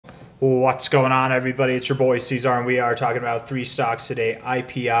What's going on, everybody? It's your boy C-Zar, and we are talking about three stocks today: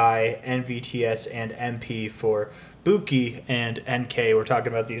 IPI, NVTS, and MP for Buki and NK. We're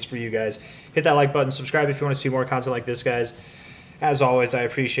talking about these for you guys. Hit that like button, subscribe if you want to see more content like this, guys. As always, I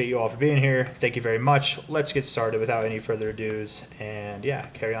appreciate you all for being here. Thank you very much. Let's get started without any further ados. And yeah,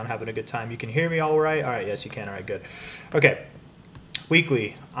 carry on having a good time. You can hear me all right? All right, yes, you can. All right, good. Okay,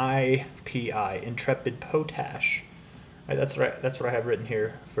 weekly IPI, Intrepid Potash. Right, that's right. That's what I have written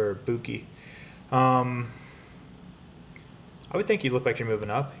here for Buki. I would think you look like you're moving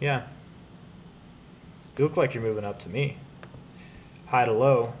up. Yeah, you look like you're moving up to me. High to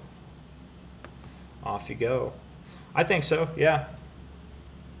low. Off you go. I think so. Yeah,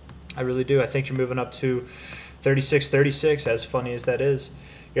 I really do. I think you're moving up to 36.36. As funny as that is,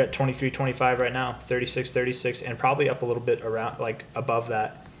 you're at 23.25 right now. 36.36, and probably up a little bit around, like above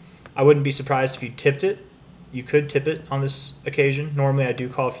that. I wouldn't be surprised if you tipped it. You could tip it on this occasion. Normally, I do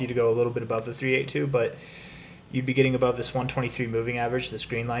call for you to go a little bit above the 382, but you'd be getting above this 123 moving average, this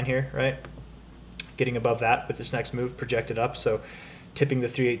green line here, right? Getting above that with this next move projected up. So tipping the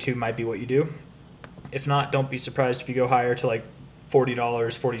 382 might be what you do. If not, don't be surprised if you go higher to like $40,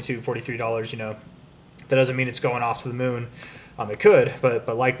 $42, $43. You know, that doesn't mean it's going off to the moon. It could,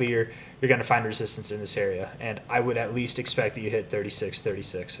 but likely you're going to find resistance in this area, and I would at least expect that you hit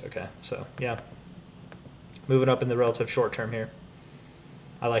 36.36. Okay, so yeah. Moving up in the relative short term here.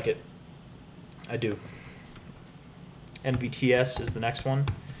 I like it. I do. NVTS is the next one.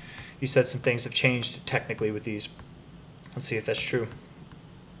 You said some things have changed technically with these. Let's see if that's true.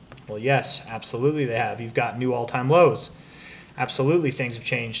 Well, yes, absolutely they have. You've got new all-time lows. Absolutely things have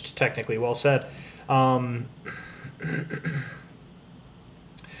changed technically. Well said.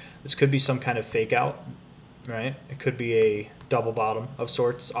 This could be some kind of fake out, right? It could be a double bottom of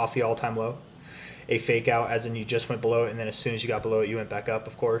sorts off the all-time low. A fake out as in you just went below it, and then as soon as you got below it, you went back up,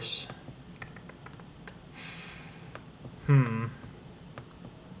 of course.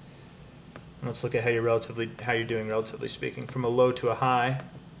 Let's look at how you're doing relatively speaking. From a low to a high,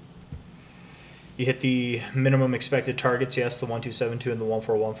 you hit the minimum expected targets, yes, the 1272 and the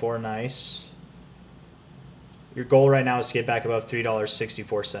 1414, nice. Your goal right now is to get back above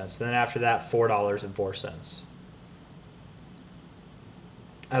 $3.64. Then after that, $4.04.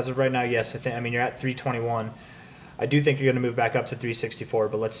 As of right now, yes, I mean, you're at 321. I do think you're going to move back up to 364,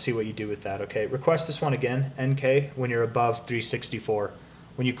 but let's see what you do with that, okay? Request this one again, NK, when you're above 364.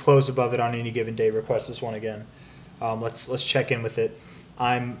 When you close above it on any given day, request this one again. Let's check in with it.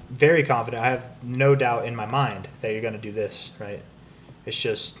 I'm very confident. I have no doubt in my mind that you're going to do this, right? It's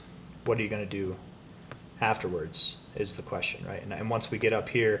just, what are you going to do afterwards is the question, right? And once we get up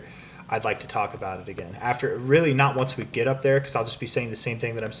here, I'd like to talk about it again. After, really not once we get up there, because I'll just be saying the same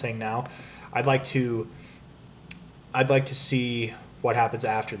thing that I'm saying now. I'd like to see what happens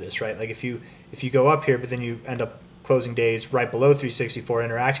after this, right? Like if you go up here, but then you end up closing days right below 364,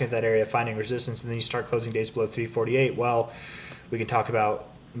 interacting with that area, finding resistance, and then you start closing days below 348, well, we can talk about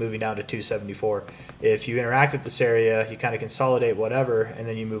moving down to 274. If you interact with this area, you kind of consolidate whatever, and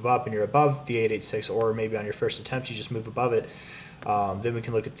then you move up and you're above the 886, or maybe on your first attempt you just move above it, then we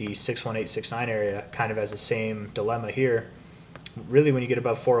can look at the 61869 area kind of as the same dilemma here. Really, when you get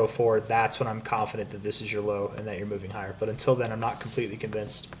above 404, that's when I'm confident that this is your low and that you're moving higher. But until then, I'm not completely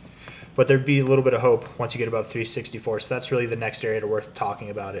convinced. But there'd be a little bit of hope once you get above 364. So that's really the next area to worth talking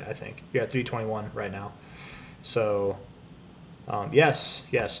about it, I think. You're at 321 right now. So yes,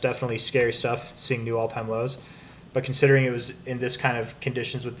 definitely scary stuff, seeing new all-time lows. But considering it was in this kind of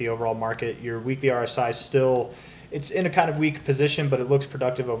conditions with the overall market, your weekly RSI still, it's in a kind of weak position, but it looks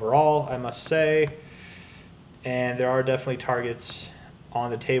productive overall, I must say. And there are definitely targets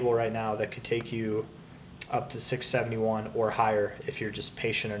on the table right now that could take you up to 671 or higher if you're just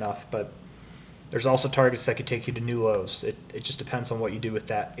patient enough. But there's also targets that could take you to new lows. It just depends on what you do with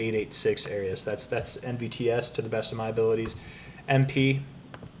that 886 area. So that's NVTS to the best of my abilities. MP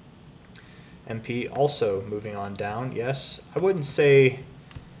also moving on down. Yes, I wouldn't say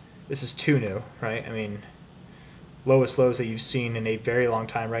this is too new, right? I mean, lowest lows that you've seen in a very long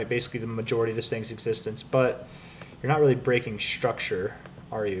time, right? Basically the majority of this thing's existence, but you're not really breaking structure,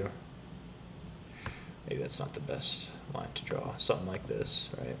 are you? Maybe that's not the best line to draw. Something like this,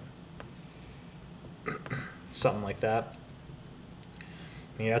 right? Something like that. I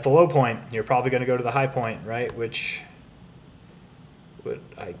mean, at the low point, you're probably going to go to the high point, right? Which would,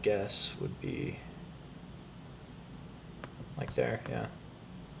 I guess, would be like there, yeah.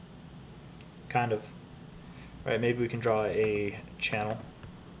 Kind of. Right, maybe we can draw a channel.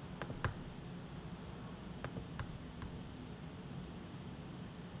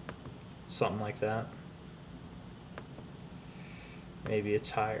 Something like that. Maybe it's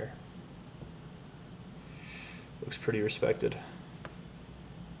higher. Looks pretty respected.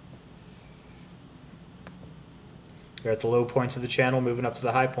 You're at the low points of the channel, moving up to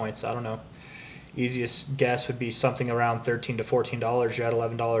the high points. I don't know. Easiest guess would be something around $13 to $14. You're at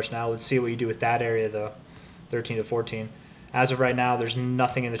 $11 now. Let's see what you do with that area, though. 13 to 14. As of right now, there's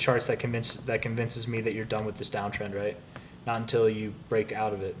nothing in the charts that convinces me that you're done with this downtrend, right? Not until you break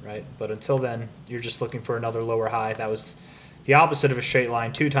out of it, right? But until then, you're just looking for another lower high. That was the opposite of a straight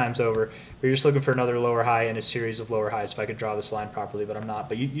line 2 times over. You're just looking for another lower high and a series of lower highs if I could draw this line properly, but I'm not.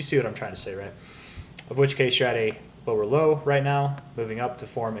 But you see what I'm trying to say, right? Of which case you're at a lower low right now, moving up to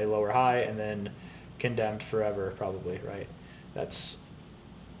form a lower high, and then condemned forever probably, right? That's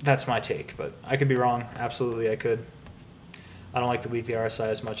my take, but I could be wrong. Absolutely I could. I don't like the weekly RSI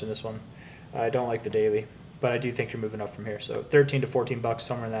as much in this one. I don't like the daily, but I do think you're moving up from here. So 13 to 14 bucks,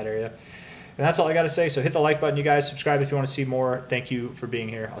 somewhere in that area. And that's all I got to say. So hit the like button, you guys. Subscribe if you want to see more. Thank you for being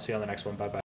here. I'll see you on the next one. Bye-bye.